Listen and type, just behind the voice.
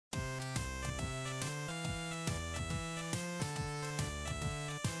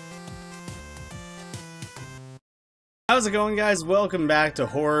How's it going, guys? Welcome back to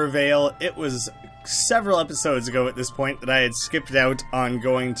HorrorVale. It was several episodes ago at this point that I had skipped out on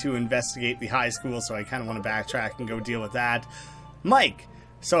going to investigate the high school, so I kind of want to backtrack and go deal with that. Mike,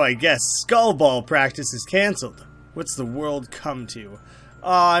 so I guess skull ball practice is cancelled. What's the world come to?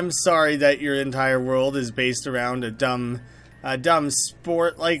 Oh, I'm sorry that your entire world is based around a dumb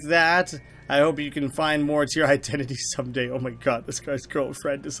sport like that. I hope you can find more to your identity someday. Oh my god, this guy's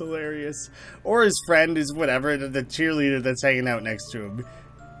girlfriend is hilarious. Or his friend is whatever, the cheerleader that's hanging out next to him.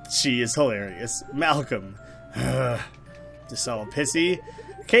 She is hilarious. Malcolm. Just all pissy.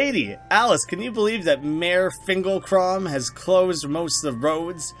 Katie, Alice, can you believe that Mayor Fingalcrom has closed most of the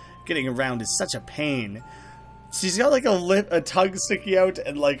roads? Getting around is such a pain. She's got like a tongue sticking out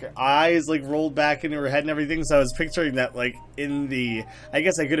and like her eyes like rolled back into her head and everything, so I was picturing that like in the, I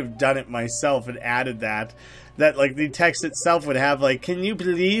guess I could have done it myself and added that like the text itself would have like, can you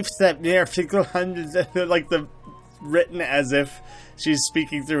believe that Mayor Fingalcrom is like the written as if she's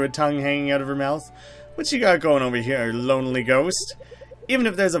speaking through a tongue hanging out of her mouth. What you got going over here, lonely ghost? Even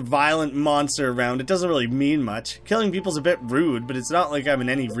if there's a violent monster around, it doesn't really mean much. Killing people's a bit rude, but it's not like I'm in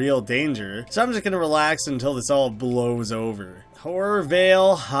any real danger. So I'm just gonna relax until this all blows over.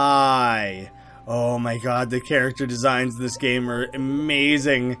 HorrorVale High. Oh my god, the character designs in this game are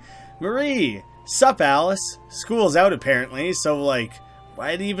amazing. Marie! Sup, Alice? School's out apparently, so like,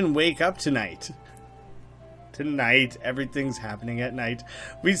 why'd you even wake up tonight? Tonight, everything's happening at night.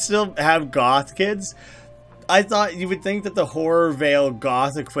 We still have goth kids. I thought you would think that the HorrorVale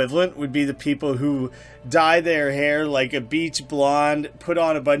goth equivalent would be the people who dye their hair like a beach blonde, put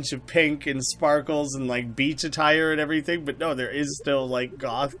on a bunch of pink and sparkles and like beach attire and everything, but no, there is still like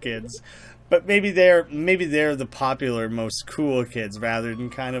goth kids. But maybe they're the popular, most cool kids rather than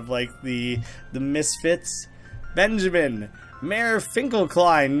kind of like the misfits. Benjamin, Mayor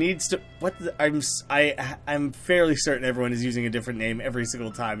Finkelklein needs to. I'm fairly certain everyone is using a different name every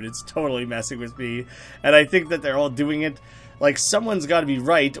single time, and it's totally messing with me. And I think that they're all doing it like someone's got to be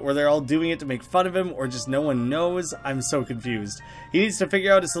right, or they're all doing it to make fun of him, or just no one knows. I'm so confused. He needs to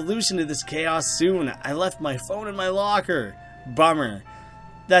figure out a solution to this chaos soon. I left my phone in my locker. Bummer.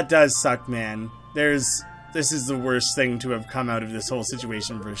 That does suck, man. This is the worst thing to have come out of this whole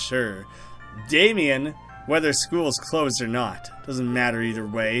situation for sure. Damien. Whether school's closed or not, doesn't matter either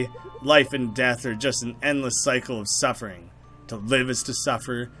way. Life and death are just an endless cycle of suffering. To live is to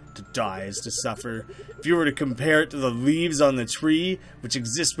suffer, to die is to suffer. If you were to compare it to the leaves on the tree, which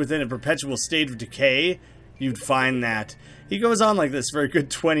exist within a perpetual state of decay, you'd find that. He goes on like this for a good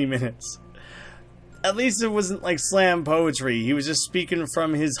 20 minutes. At least it wasn't like slam poetry, he was just speaking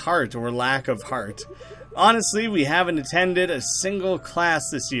from his heart or lack of heart. Honestly, we haven't attended a single class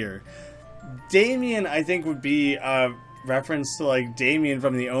this year. Damien, I think, would be a reference to, like, Damien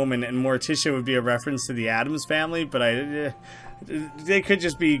from The Omen, and Morticia would be a reference to the Addams Family, but they could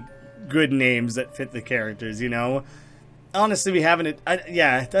just be good names that fit the characters, you know? Honestly, we haven't...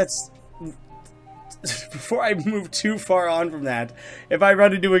 yeah, that's... Before I move too far on from that, if I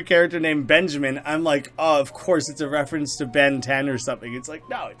run into a character named Benjamin, I'm like, oh, of course it's a reference to Ben 10 or something. It's like,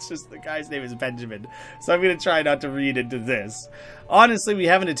 no, it's just the guy's name is Benjamin. So I'm going to try not to read into this. Honestly, we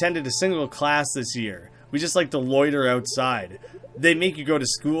haven't attended a single class this year. We just like to loiter outside. They make you go to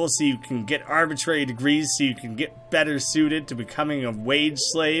school so you can get arbitrary degrees so you can get better suited to becoming a wage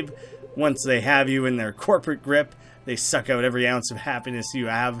slave. Once they have you in their corporate grip, they suck out every ounce of happiness you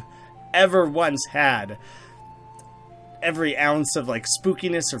have ever once had. Every ounce of like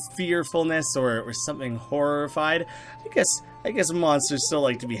spookiness or fearfulness or something horrified. I guess monsters still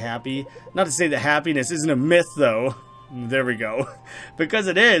like to be happy. Not to say that happiness isn't a myth though. There we go. Because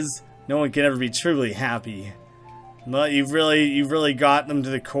it is, no one can ever be truly happy. But you've really got them to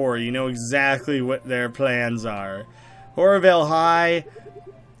the core. You know exactly what their plans are. HorrorVale High.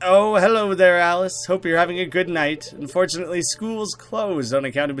 Oh, hello there, Alice. Hope you're having a good night. Unfortunately, school's closed on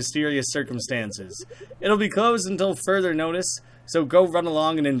account of mysterious circumstances. It'll be closed until further notice, so go run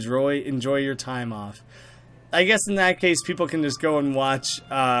along and enjoy your time off. I guess in that case, people can just go and watch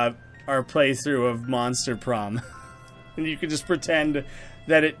our playthrough of Monster Prom. And you can just pretend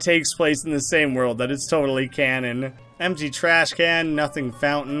that it takes place in the same world, that it's totally canon. Empty trash can, nothing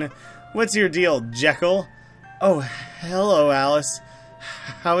fountain. What's your deal, Jekyll? Oh, hello, Alice.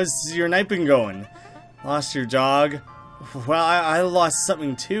 How has your night been going? Lost your dog? Well, I lost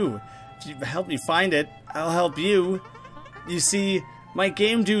something too. If you help me find it, I'll help you. You see, my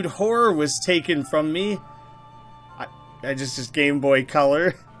Game Dude Horror was taken from me. I just Game Boy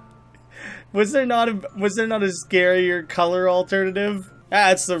Color. Was there not a scarier color alternative?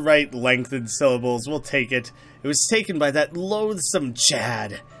 That's the right lengthened syllables. We'll take it. It was taken by that loathsome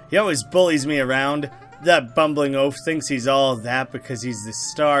Chad. He always bullies me around. That bumbling oaf thinks he's all that because he's the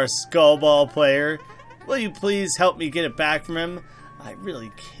star skullball player. Will you please help me get it back from him? I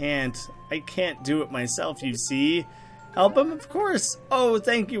really can't. I can't do it myself, you see. Help him, of course. Oh,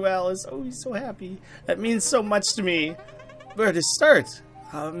 thank you, Alice. Oh, he's so happy. That means so much to me. Where to start?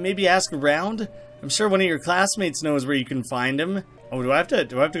 Maybe ask around? I'm sure one of your classmates knows where you can find him. Oh, do I have to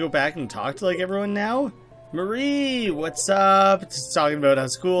go back and talk to, like, everyone now? Marie, what's up? Just talking about how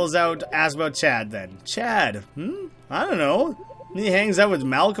school's out. Ask about Chad, then. Chad? I don't know. He hangs out with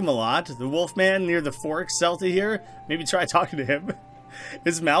Malcolm a lot. The Wolfman near the fork south of here. Maybe try talking to him.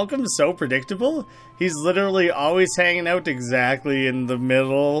 Is Malcolm so predictable? He's literally always hanging out exactly in the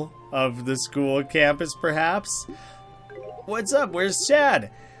middle of the school campus, perhaps? What's up? Where's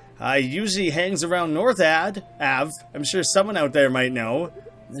Chad? He usually hangs around North Ave. I'm sure someone out there might know.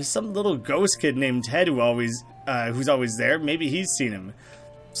 There's some little ghost kid named Ted who's always there. Maybe he's seen him.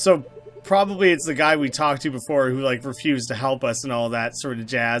 So probably it's the guy we talked to before who like refused to help us and all that sort of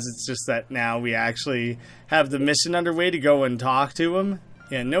jazz. It's just that now we actually have the mission underway to go and talk to him.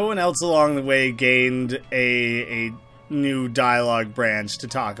 Yeah, no one else along the way gained a new dialogue branch to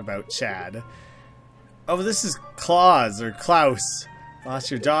talk about Chad. Oh, this is Klaus or Klaus.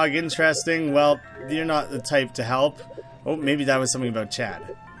 Lost your dog, interesting. Well, you're not the type to help. Oh, maybe that was something about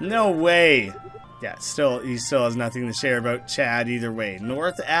Chad. No way! Yeah, he still has nothing to share about Chad either way.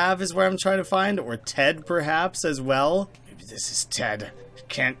 North Ave is where I'm trying to find, or Ted perhaps as well. Maybe this is Ted.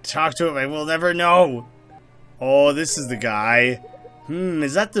 Can't talk to him, I will never know. Oh, this is the guy.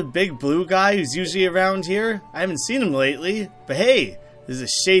 Is that the big blue guy who's usually around here? I haven't seen him lately, but hey, this is a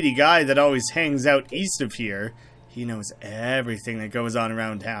shady guy that always hangs out east of here. He knows everything that goes on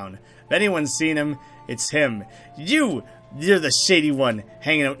around town. If anyone's seen him, it's him. You're the shady one,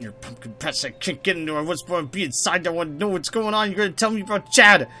 hanging out in your pumpkin patch. I can't get into it. What's going to be inside? I want to know what's going on. You're going to tell me about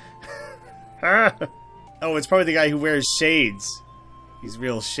Chad. Oh, it's probably the guy who wears shades. He's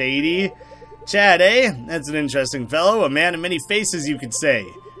real shady. Chad, eh? That's an interesting fellow. A man of many faces, you could say.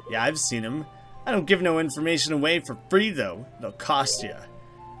 Yeah, I've seen him. I don't give no information away for free, though. It'll cost you.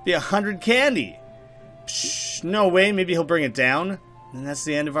 Be 100 candy. Psh, no way. Maybe he'll bring it down. And that's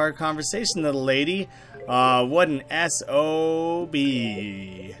the end of our conversation, little lady. What an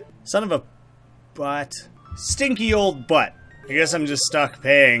S.O.B. Son of a butt. Stinky old butt. I guess I'm just stuck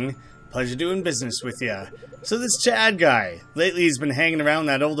paying. Pleasure doing business with ya. So this Chad guy. Lately he's been hanging around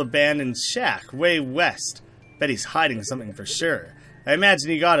that old abandoned shack way west. Bet he's hiding something for sure. I imagine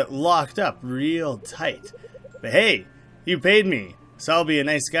he got it locked up real tight. But hey, you paid me, so I'll be a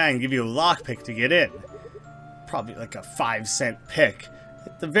nice guy and give you a lockpick to get in. Probably like a 5-cent pick.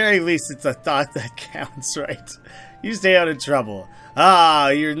 At the very least, it's a thought that counts, right? You stay out of trouble. Ah,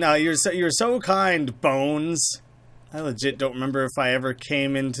 you're so kind, Bones. I legit don't remember if I ever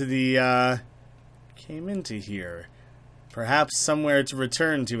came into here. Perhaps somewhere to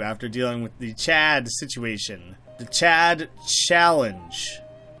return to after dealing with the Chad situation. The Chad Challenge.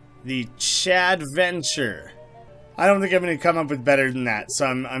 The Chad Venture. I don't think I'm going to come up with better than that, so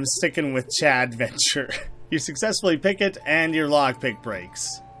I'm sticking with Chad Venture. You successfully pick it, and your lockpick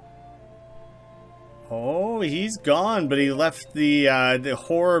breaks. Oh, he's gone, but he left the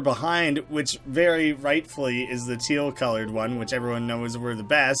horror behind, which very rightfully is the teal-colored one, which everyone knows were the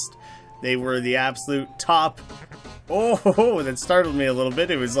best. They were the absolute top. Oh, that startled me a little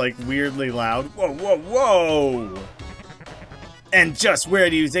bit. It was, like, weirdly loud. Whoa, whoa, whoa! And just where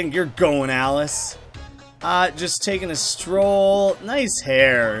do you think you're going, Alice? Just taking a stroll. Nice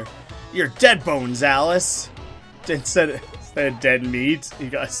hair. You're dead bones, Alice. Instead of dead meat, you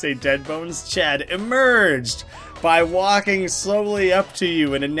gotta say dead bones. Chad emerged by walking slowly up to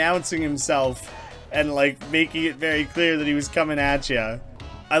you and announcing himself and, like, making it very clear that he was coming at you.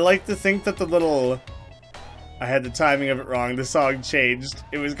 I like to think that the little... I had the timing of it wrong. The song changed.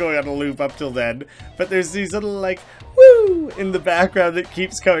 It was going on a loop up till then. But there's these little, like, woo in the background that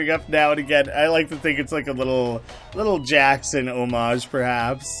keeps coming up now and again. I like to think it's like a little Jackson homage,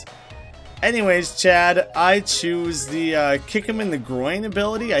 perhaps. Anyways, Chad, I choose the kick him in the groin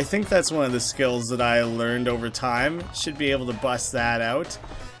ability. I think that's one of the skills that I learned over time. Should be able to bust that out.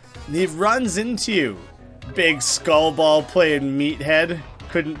 He runs into you. Big skullball playing meathead.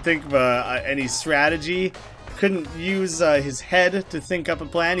 Couldn't think of any strategy. Couldn't use his head to think up a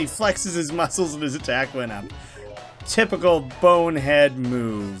plan. He flexes his muscles and his attack went up. Typical bonehead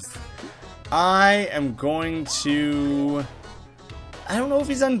move. I am going to... I don't know if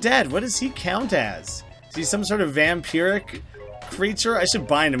he's undead. What does he count as? Is he some sort of vampiric creature? I should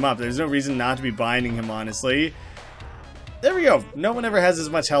bind him up. There's no reason not to be binding him, honestly. There we go. No one ever has as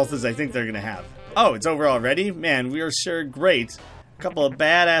much health as I think they're going to have. Oh, it's over already? Man, we are sure great. A couple of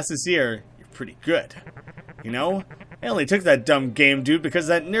badasses here. You're pretty good. You know, I only took that dumb game dude because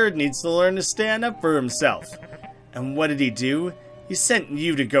that nerd needs to learn to stand up for himself. And what did he do? He sent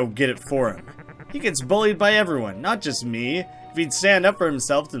you to go get it for him. He gets bullied by everyone, not just me. If he'd stand up for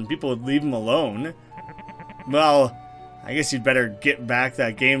himself, then people would leave him alone. Well, I guess you'd better get back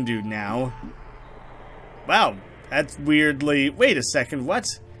that game dude now. Wow, that's weirdly... Wait a second, what?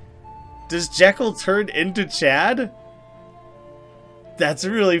 Does Jekyll turn into Chad? That's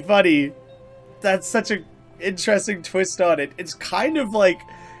really funny. That's such an interesting twist on it. It's kind of like...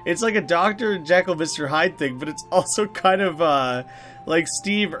 It's like a Dr. Jekyll, Mr. Hyde thing, but it's also kind of like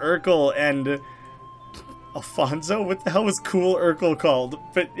Steve Urkel and Alfonso. What the hell was Cool Urkel called?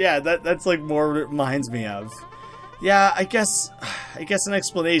 But yeah, that's like more what it reminds me of. Yeah, I guess an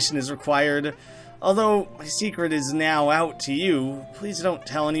explanation is required. Although my secret is now out to you, please don't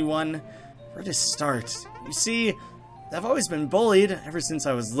tell anyone. Where to start? You see, I've always been bullied ever since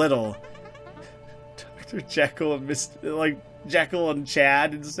I was little. Dr. Jekyll and like Jekyll and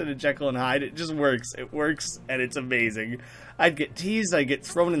Chad instead of Jekyll and Hyde. It just works. It works, and it's amazing. I'd get teased, I'd get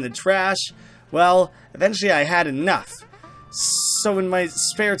thrown in the trash. Well, eventually I had enough. So in my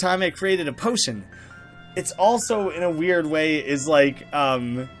spare time, I created a potion. It's also, in a weird way, is like,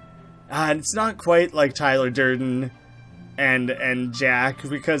 it's not quite like Tyler Durden and Jack,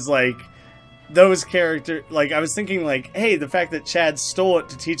 because, like, those characters, like, I was thinking, like, hey, the fact that Chad stole it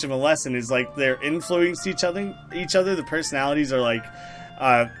to teach him a lesson is, like, they're influencing each other, the personalities are, like,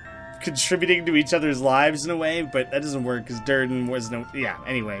 contributing to each other's lives in a way, but that doesn't work, because Durden was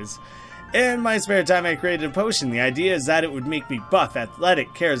anyways. In my spare time, I created a potion. The idea is that it would make me buff, athletic,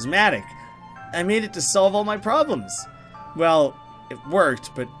 charismatic. I made it to solve all my problems. Well, it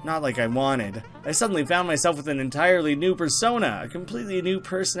worked, but not like I wanted. I suddenly found myself with an entirely new persona, a completely new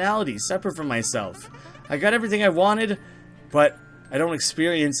personality, separate from myself. I got everything I wanted, but I don't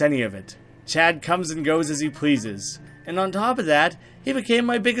experience any of it. Chad comes and goes as he pleases. And on top of that, he became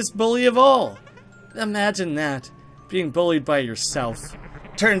my biggest bully of all. Imagine that, being bullied by yourself.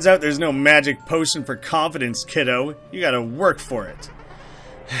 Turns out there's no magic potion for confidence, kiddo. You gotta work for it.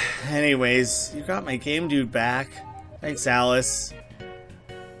 Anyways, you got my game dude back. Thanks, Alice.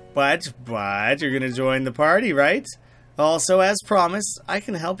 But you're gonna join the party, right? Also, as promised, I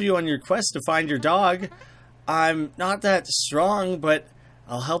can help you on your quest to find your dog. I'm not that strong, but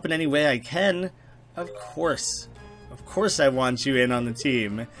I'll help in any way I can. Of course I want you in on the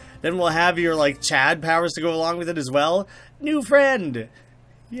team. Then we'll have your, like, Chad powers to go along with it as well. New friend!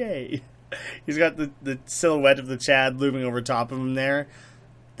 Yay. He's got the silhouette of the Chad looming over top of him there.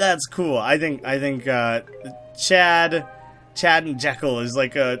 That's cool. I think Chad and Jekyll is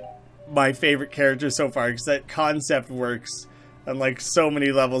like my favorite character so far, because that concept works on like so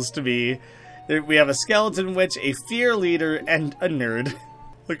many levels to me. We have a skeleton witch, a fear leader, and a nerd.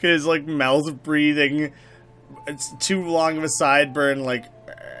 Look at his like mouth breathing. It's too long of a sideburn, like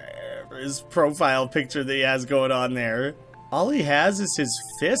his profile picture that he has going on there. All he has is his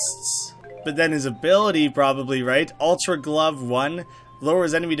fists, but then his ability probably, right? Ultra Glove 1.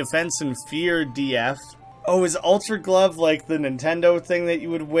 Lowers enemy defense and fear DF. Oh, is Ultra Glove like the Nintendo thing that you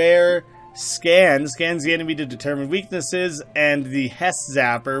would wear? Scans the enemy to determine weaknesses, and the Hess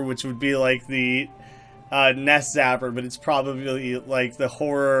Zapper, which would be like the Nest Zapper, but it's probably like the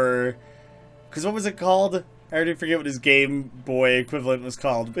horror... Because what was it called? I already forget what his Game Boy equivalent was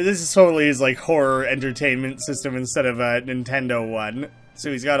called. But this is totally his like horror entertainment system instead of a Nintendo one. So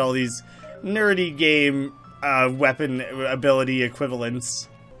he's got all these nerdy game weapon ability equivalents.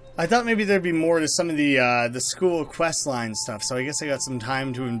 I thought maybe there'd be more to some of the school questline stuff, so I guess I got some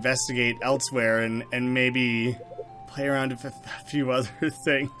time to investigate elsewhere and maybe play around with a few other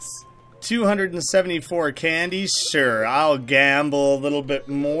things. 274 candy? Sure, I'll gamble a little bit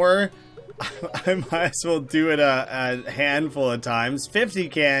more. I might as well do it a handful of times. 50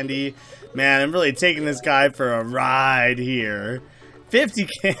 candy. Man, I'm really taking this guy for a ride here. 50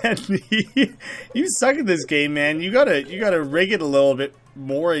 candy. You suck at this game, man. You gotta rig it a little bit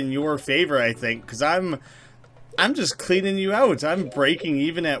more in your favor, I think, because I'm just cleaning you out. I'm breaking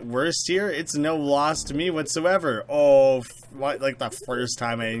even at worst here. It's no loss to me whatsoever. Oh, like the first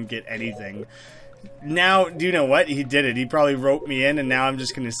time I didn't get anything. Now, do you know what? He did it. He probably roped me in, and now I'm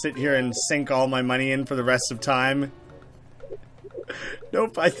just gonna sit here and sink all my money in for the rest of time.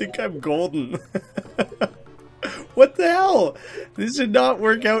 Nope, I think I'm golden. What the hell? This should not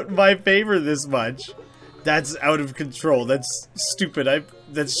work out in my favor this much. That's out of control. That's stupid.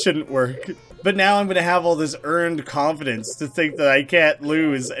 That shouldn't work. But now I'm gonna have all this earned confidence to think that I can't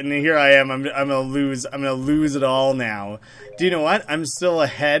lose, and here I am. I'm gonna lose. I'm gonna lose it all now. Do you know what? I'm still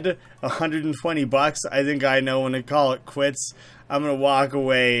ahead. 120 bucks. I think I know when to call it quits. I'm gonna walk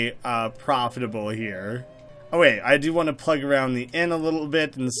away profitable here. Oh wait, I do want to plug around the inn a little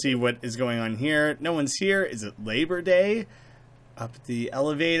bit and see what is going on here. No one's here. Is it Labor Day? Up the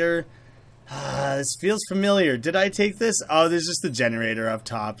elevator. This feels familiar. Did I take this? Oh, there's just the generator up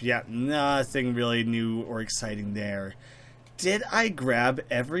top. Yeah, nothing really new or exciting there. Did I grab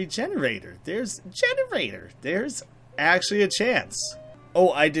every generator? There's a generator. There's actually a chance.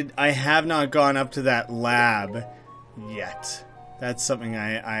 Oh, I did. I have not gone up to that lab yet. That's something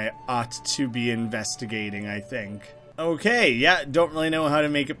I ought to be investigating, I think. Okay, yeah, don't really know how to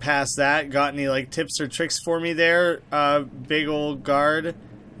make it past that. Got any, like, tips or tricks for me there, big old guard?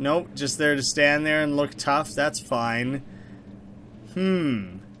 Nope, just there to stand there and look tough. That's fine.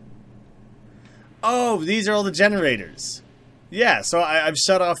 Oh, these are all the generators. Yeah, so I've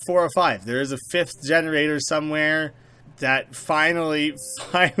shut off 4 or 5. There is a 5th generator somewhere that finally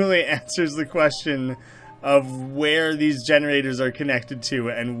answers the question of where these generators are connected to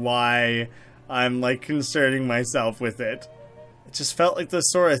and why I'm, like, concerning myself with it. It just felt like the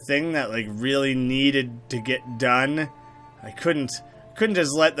sort of thing that, like, really needed to get done. I couldn't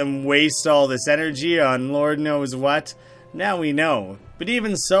just let them waste all this energy on Lord knows what. Now we know. But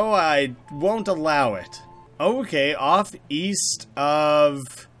even so, I won't allow it. Okay, off east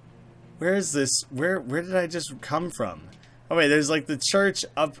of... Where is this? Where did I just come from? Oh wait, there's like the church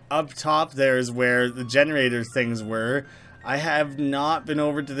up top there is where the generator things were. I have not been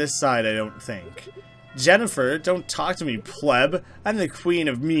over to this side, I don't think. Jennifer, don't talk to me, pleb. I'm the queen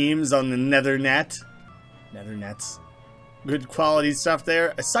of memes on the nethernet. Nethernets. Good quality stuff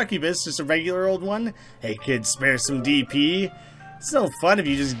there. A succubus, just a regular old one. Hey kids, spare some DP. It's no fun if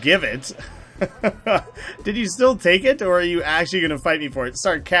you just give it. Did you still take it, or are you actually going to fight me for it?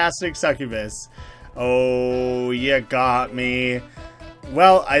 Sarcastic succubus. Oh, you got me.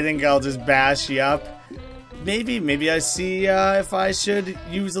 Well, I think I'll just bash you up. Maybe I see if I should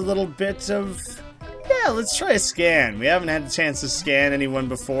use a little bit of... Yeah, let's try a scan. We haven't had a chance to scan anyone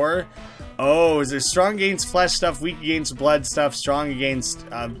before. Oh, is there strong against flesh stuff, weak against blood stuff, strong against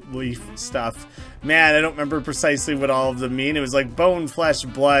leaf stuff? Man, I don't remember precisely what all of them mean. It was like bone, flesh,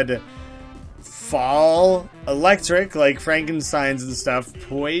 blood... Fall, electric, like Frankenstein's and stuff,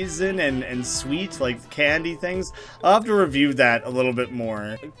 poison and sweet, like candy things. I'll have to review that a little bit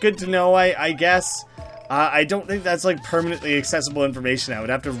more. Good to know, I guess. I don't think that's like permanently accessible information. I would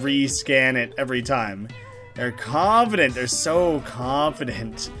have to re-scan it every time. They're confident. They're so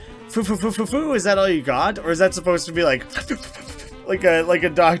confident. Foo, is that all you got? Or is that supposed to be like a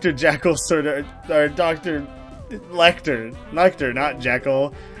Dr. Jekyll sort of, or Dr. Lecter, not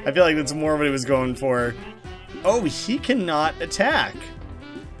Jekyll. I feel like that's more what he was going for. Oh, he cannot attack.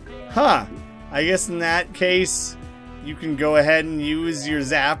 Huh. I guess in that case, you can go ahead and use your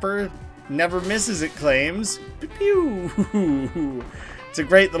zapper. Never misses, it claims. Pew! It's a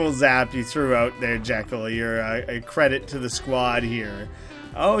great little zap you threw out there, Jekyll. You're a credit to the squad here.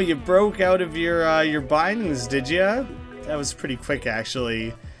 Oh, you broke out of your bindings, did ya? That was pretty quick,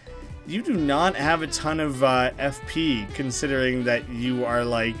 actually. You do not have a ton of FP, considering that you are,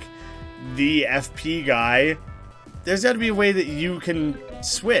 like, the FP guy. There's got to be a way that you can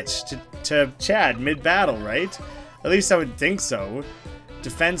switch to Chad mid-battle, right? At least I would think so.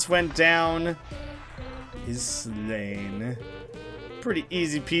 Defense went down. Is slain. Pretty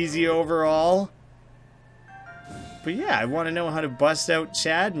easy peasy overall. But yeah, I want to know how to bust out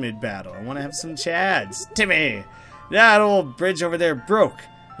Chad mid-battle. I want to have some Chads. Timmy! That old bridge over there broke.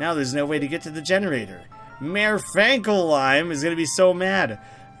 Now there's no way to get to the generator. Mayor Frankelheim is going to be so mad.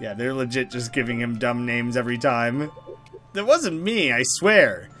 Yeah, they're legit just giving him dumb names every time. That wasn't me, I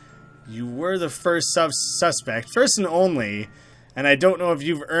swear. You were the first suspect, first and only, and I don't know if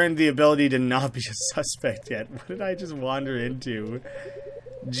you've earned the ability to not be a suspect yet. What did I just wander into?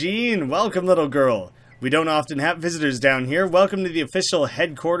 Jean, welcome, little girl. We don't often have visitors down here. Welcome to the official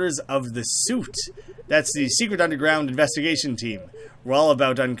headquarters of the Suit. That's the secret underground investigation team. We're all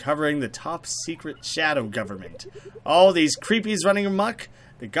about uncovering the top secret shadow government. All these creepies running amok,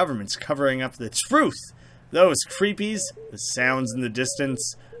 the government's covering up the truth. Those creepies, the sounds in the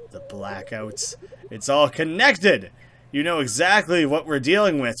distance, the blackouts. It's all connected. You know exactly what we're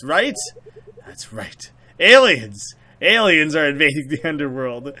dealing with, right? That's right. Aliens! Aliens are invading the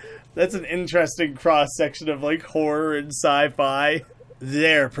underworld. That's an interesting cross-section of, like, horror and sci-fi.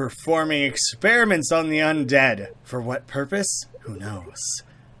 They're performing experiments on the undead. For what purpose? Who knows?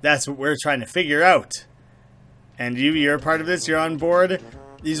 That's what we're trying to figure out. And you're a part of this? You're on board?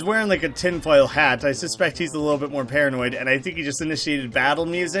 He's wearing like a tinfoil hat. I suspect he's a little bit more paranoid, and I think he just initiated battle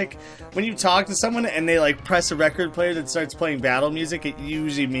music. When you talk to someone and they like press a record player that starts playing battle music, it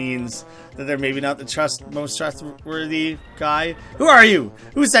usually means that they're maybe not the most trustworthy guy. Who are you?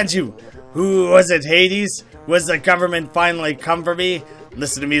 Who sent you? Who was it, Hades? Was the government finally come for me?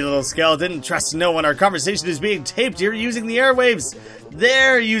 Listen to me, little skeleton. Trust no one. Our conversation is being taped. You're using the airwaves.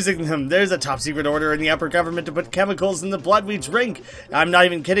 They're using them. There's a top secret order in the upper government to put chemicals in the blood we drink. I'm not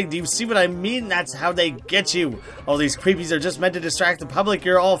even kidding. Do you see what I mean? That's how they get you. All these creepies are just meant to distract the public.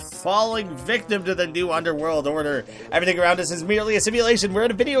 You're all falling victim to the new underworld order. Everything around us is merely a simulation. We're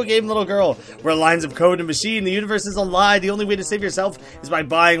in a video game, little girl. We're lines of code and machine. The universe is a lie. The only way to save yourself is by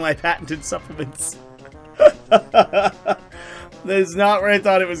buying my patented supplements. That is not where I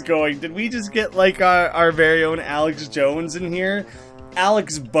thought it was going. Did we just get like our very own Alex Jones in here?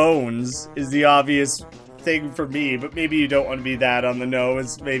 Alex Bones is the obvious thing for me, but maybe you don't want to be that on the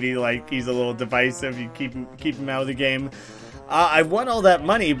nose. Maybe like he's a little divisive. You keep him out of the game. I won all that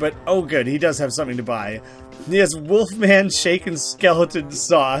money, but oh good, he does have something to buy. He has Wolfman Shaken Skeleton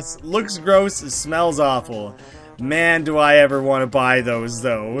Sauce. Looks gross, smells awful. Man, do I ever want to buy those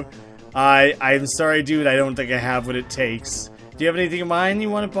though. I'm sorry, dude. I don't think I have what it takes. Do you have anything in mind you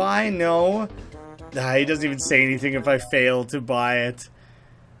want to buy? No? He doesn't even say anything if I fail to buy it.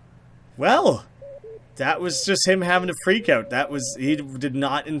 Well, that was just him having a freak out. He did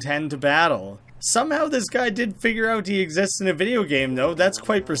not intend to battle. Somehow this guy did figure out he exists in a video game, though. That's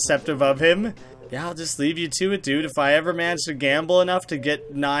quite perceptive of him. Yeah, I'll just leave you to it, dude. If I ever manage to gamble enough to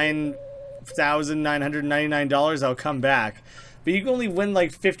get $9,999, I'll come back. But you can only win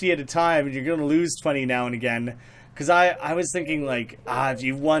like 50 at a time, and you're going to lose 20 now and again. Because I was thinking like, if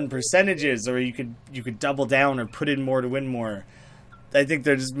you won percentages, or you could double down or put in more to win more. I think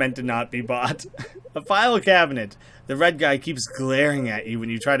they're just meant to not be bought. A file cabinet. The red guy keeps glaring at you when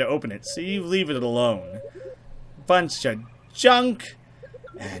you try to open it, so you leave it alone. Bunch of junk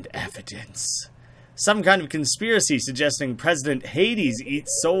and evidence. Some kind of conspiracy suggesting President Hades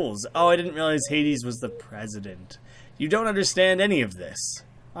eats souls. Oh, I didn't realize Hades was the president. You don't understand any of this.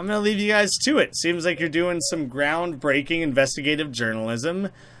 I'm gonna leave you guys to it. Seems like you're doing some groundbreaking investigative journalism.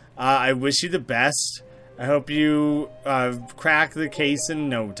 I wish you the best. I hope you crack the case in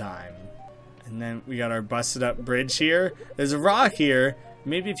no time. And then we got our busted up bridge here. There's a rock here.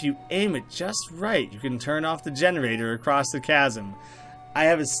 Maybe if you aim it just right, you can turn off the generator across the chasm. I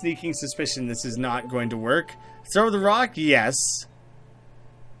have a sneaking suspicion this is not going to work. Throw the rock? Yes.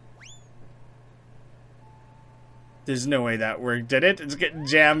 There's no way that worked, did it? It's getting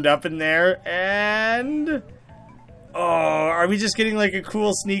jammed up in there, and... Oh, are we just getting like a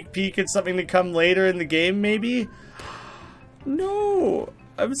cool sneak peek at something to come later in the game, maybe? No!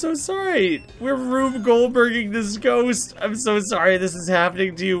 I'm so sorry. We're Rube Goldberging this ghost. I'm so sorry this is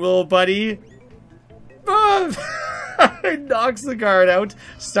happening to you, little buddy. Knocks the guard out,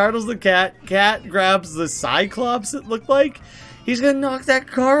 startles the cat. Cat grabs the Cyclops, it looked like. He's gonna knock that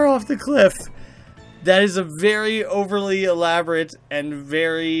car off the cliff. That is a very overly elaborate and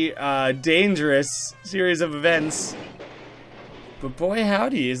very dangerous series of events. But boy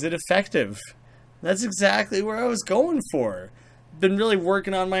howdy, is it effective. That's exactly where I was going for. Been really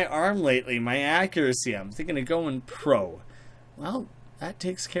working on my arm lately, my accuracy. I'm thinking of going pro. Well, that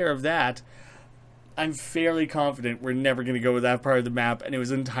takes care of that. I'm fairly confident we're never going to go with that part of the map, and it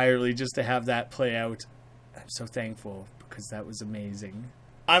was entirely just to have that play out. I'm so thankful, because that was amazing.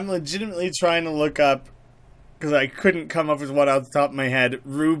 I'm legitimately trying to look up, because I couldn't come up with one off the top of my head,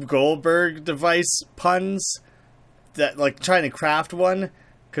 Rube Goldberg device puns. That, like, trying to craft one,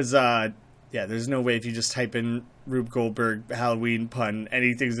 because, yeah, there's no way if you just type in Rube Goldberg Halloween pun,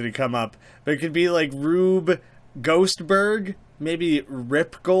 anything's gonna come up. But it could be like Rube Ghostberg, maybe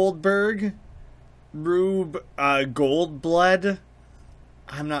Rip Goldberg, Rube Goldblood.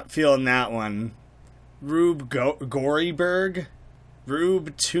 I'm not feeling that one. Rube Goreberg,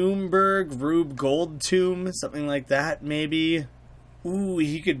 Rube Tombberg, Rube Goldtomb, something like that maybe. Ooh,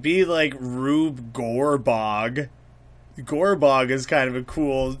 he could be like Rube GOREBOG. GOREBOG is kind of a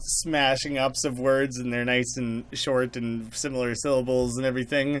cool smashing ups of words, and they're nice and short and similar syllables and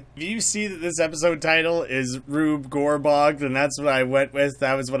everything. If you see that this episode title is Rube GOREBOG, then that's what I went with.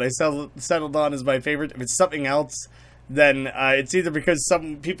 That was what I settled on as my favorite. If it's something else, then it's either because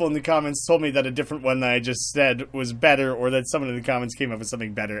some people in the comments told me that a different one that I just said was better, or that someone in the comments came up with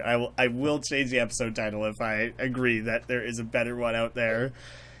something better. I will change the episode title if I agree that there is a better one out there.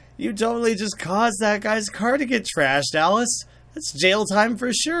 You totally just caused that guy's car to get trashed, Alice. That's jail time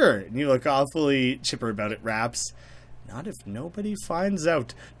for sure. And you look awfully chipper about it, Raps. Not if nobody finds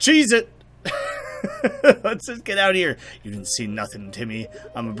out. Cheese it! Let's just get out of here. You didn't see nothing, Timmy.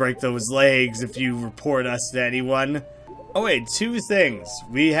 I'm gonna break those legs if you report us to anyone. Oh wait, two things.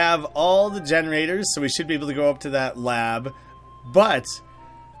 We have all the generators, so we should be able to go up to that lab. But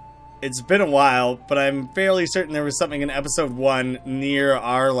it's been a while, but I'm fairly certain there was something in episode 1 near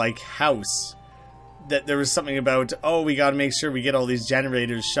our, like, house. That there was something about, oh, we gotta make sure we get all these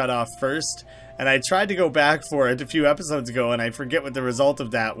generators shut off first. And I tried to go back for it a few episodes ago, and I forget what the result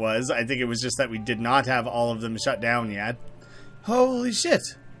of that was. I think it was just that we did not have all of them shut down yet. Holy shit.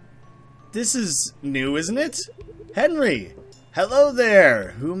 This is new, isn't it? Henry! Hello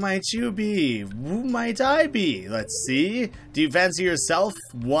there! Who might you be? Who might I be? Let's see. Do you fancy yourself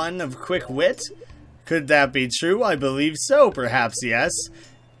one of quick wit? Could that be true? I believe so, perhaps yes.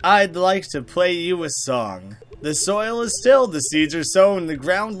 I'd like to play you a song. The soil is tilled, the seeds are sown, the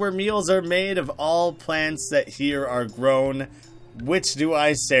ground where meals are made of all plants that here are grown. Which do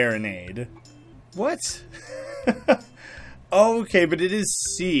I serenade? What? Okay, but it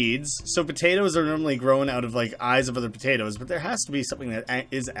is seeds. So potatoes are normally grown out of, like, eyes of other potatoes, but there has to be something that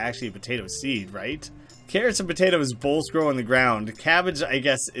is actually a potato seed, right? Carrots and potatoes both grow on the ground. Cabbage, I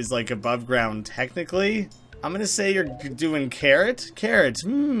guess, is, like, above ground technically. I'm gonna say you're doing carrot? Carrot,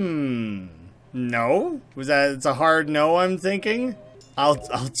 no? Was that, it's a hard no, I'm thinking? I'll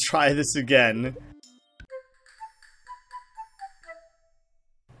try this again.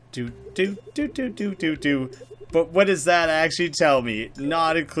 Do. But what does that actually tell me?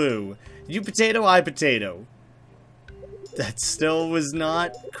 Not a clue. You potato, I potato. That still was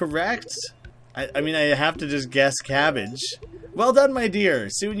not correct? I mean, I have to just guess cabbage. Well done, my dear.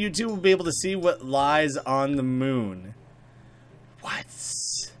 Soon you two will be able to see what lies on the moon. What?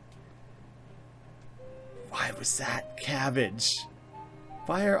 Why was that cabbage?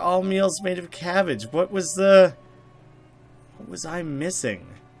 Why are all meals made of cabbage? What was I missing?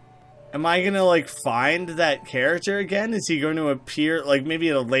 Am I gonna, like, find that character again? Is he going to appear, like, maybe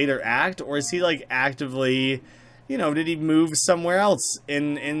in a later act? Or is he, like, actively, you know, did he move somewhere else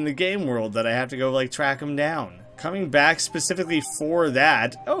in the game world that I have to go, like, track him down? Coming back specifically for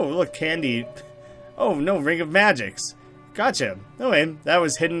that. Oh, look, candy. Oh, no, Ring of Magics. Gotcha. Okay, that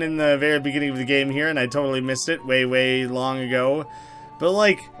was hidden in the very beginning of the game here, and I totally missed it way long ago. But,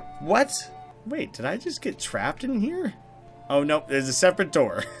 like, what? Wait, did I just get trapped in here? Oh, nope, there's a separate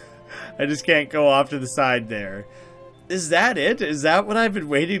door. I just can't go off to the side there. Is that it? Is that what I've been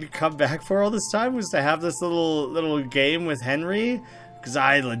waiting to come back for all this time? Was to have this little game with Henry? Because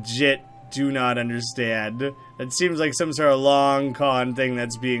I legit do not understand. It seems like some sort of long con thing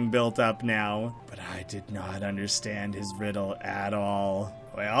that's being built up now. But I did not understand his riddle at all.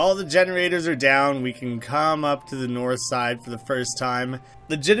 Well, all the generators are down. We can come up to the north side for the first time.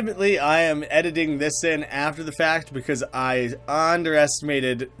 Legitimately, I am editing this in after the fact because I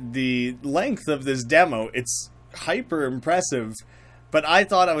underestimated the length of this demo. It's hyper impressive. But I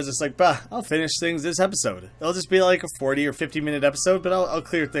thought I was just like, bah, I'll finish things this episode. It'll just be like a 40 or 50 minute episode, but I'll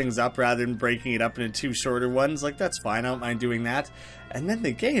clear things up rather than breaking it up into 2 shorter ones. Like, that's fine, I don't mind doing that. And then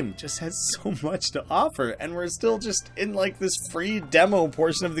the game just has so much to offer, and we're still just in, like, this free demo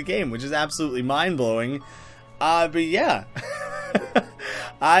portion of the game, which is absolutely mind-blowing. But yeah.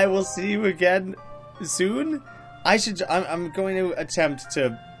 I will see you again soon. I'm going to attempt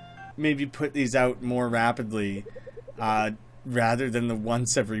to maybe put these out more rapidly, rather than the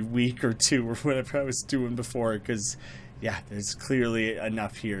once every week or 2 or whatever I was doing before, because yeah, there's clearly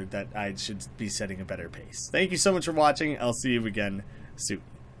enough here that I should be setting a better pace. Thank you so much for watching. I'll see you again soon.